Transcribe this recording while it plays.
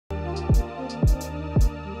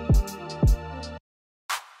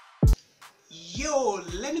Yo,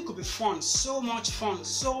 learning could be fun, so much fun,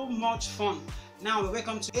 so much fun. Now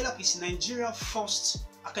welcome to ALOC is Nigeria's first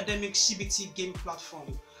academic CBT game platform.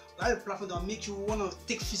 We have a platform that will make you want to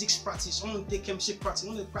take physics practice, want to take chemistry practice,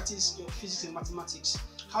 want to practice your physics and mathematics.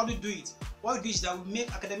 How do you do it? What we do is that we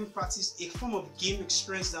make academic practice a form of game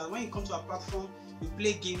experience that when you come to our platform, you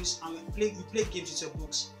play games and you play games with your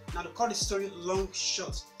books. Now, they call the story long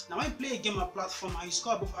shot. Now, when you play a game on a platform and you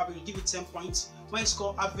score above average, you give you 10 points. When you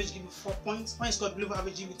score average, give you 4 points. When you score below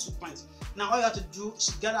average, give you 2 points. Now, all you have to do is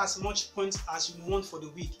gather as much points as you want for the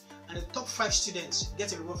week. And the top 5 students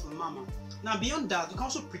get a reward from Mama. Now, beyond that, you can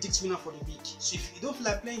also predict winner for the week. So if you don't feel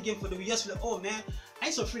like playing a game for the week, you just feel like, oh man, I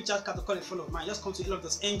need some free chat card to call a friend of mine. Just come to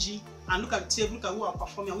ALOC.NG and look at the table, look at who are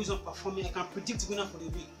performing and who is not performing. I can predict the winner for the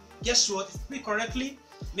week. Guess what? If you play correctly,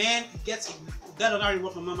 man, you get another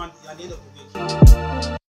reward from Mama at the end of the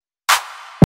week.